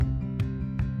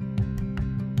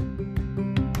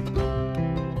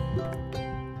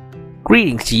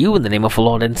Greetings to you in the name of our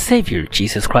Lord and Savior,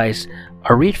 Jesus Christ.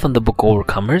 I read from the book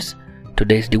Overcomers.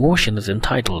 Today's devotion is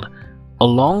entitled, A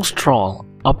Long Stroll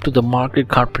Up to the Market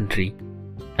Carpentry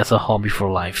as a Hobby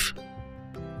for Life.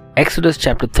 Exodus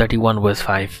chapter 31 verse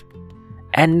 5.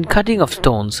 And in cutting of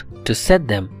stones to set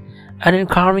them, and in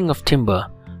carving of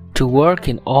timber, to work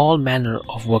in all manner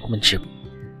of workmanship.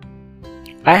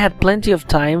 I had plenty of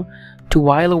time to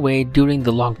while away during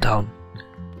the lockdown,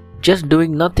 just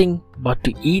doing nothing but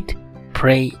to eat,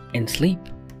 pray, and sleep.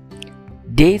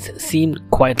 Days seemed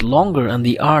quite longer and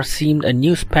the hours seemed a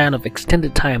new span of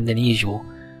extended time than usual.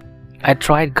 I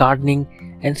tried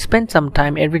gardening and spent some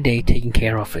time every day taking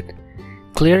care of it.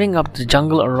 Clearing up the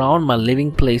jungle around my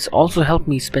living place also helped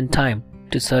me spend time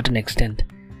to a certain extent.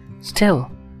 Still,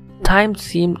 time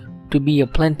seemed to be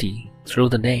aplenty through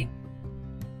the day.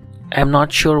 I am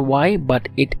not sure why, but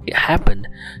it happened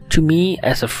to me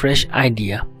as a fresh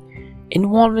idea,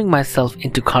 involving myself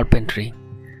into carpentry.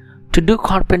 To do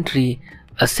carpentry,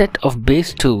 a set of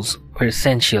base tools were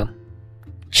essential.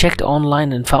 Checked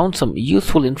online and found some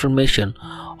useful information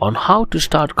on how to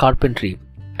start carpentry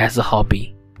as a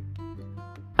hobby.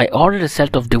 I ordered a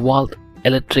set of DeWalt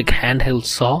electric handheld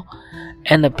saw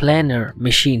and a planer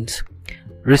machines.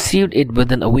 Received it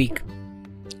within a week.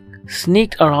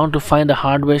 Sneaked around to find a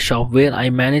hardware shop where I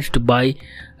managed to buy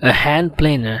a hand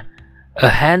planer, a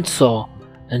hand saw,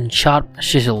 and sharp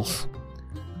chisels.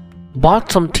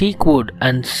 Bought some teak wood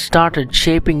and started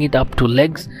shaping it up to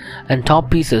legs and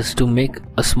top pieces to make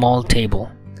a small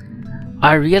table.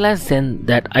 I realized then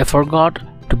that I forgot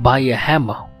to buy a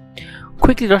hammer.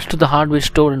 Quickly rushed to the hardware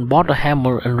store and bought a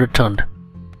hammer and returned.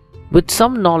 With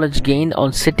some knowledge gained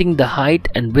on setting the height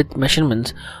and width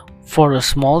measurements for a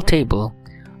small table,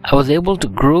 I was able to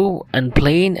groove and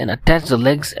plane and attach the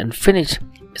legs and finish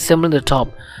assembling the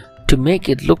top to make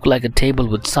it look like a table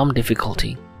with some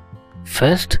difficulty.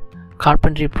 First,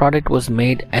 carpentry product was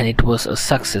made and it was a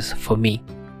success for me.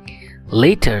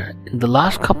 Later, in the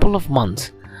last couple of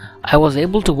months, I was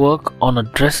able to work on a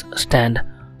dress stand,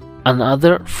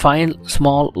 another fine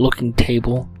small looking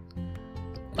table,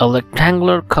 a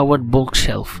rectangular covered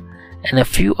bookshelf, and a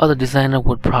few other designer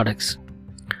wood products.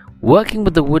 Working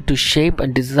with the wood to shape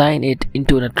and design it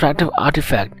into an attractive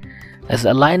artifact has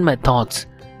aligned my thoughts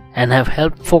and have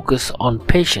helped focus on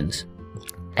patience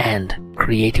and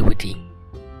creativity.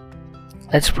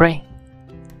 Let's pray.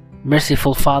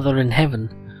 Merciful Father in heaven,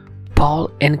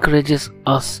 Paul encourages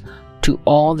us to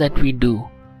all that we do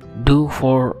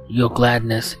for your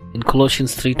gladness in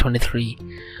Colossians 3:23,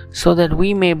 so that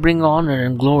we may bring honor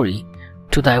and glory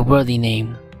to thy worthy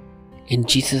name. In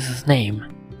Jesus' name,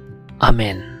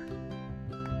 Amen.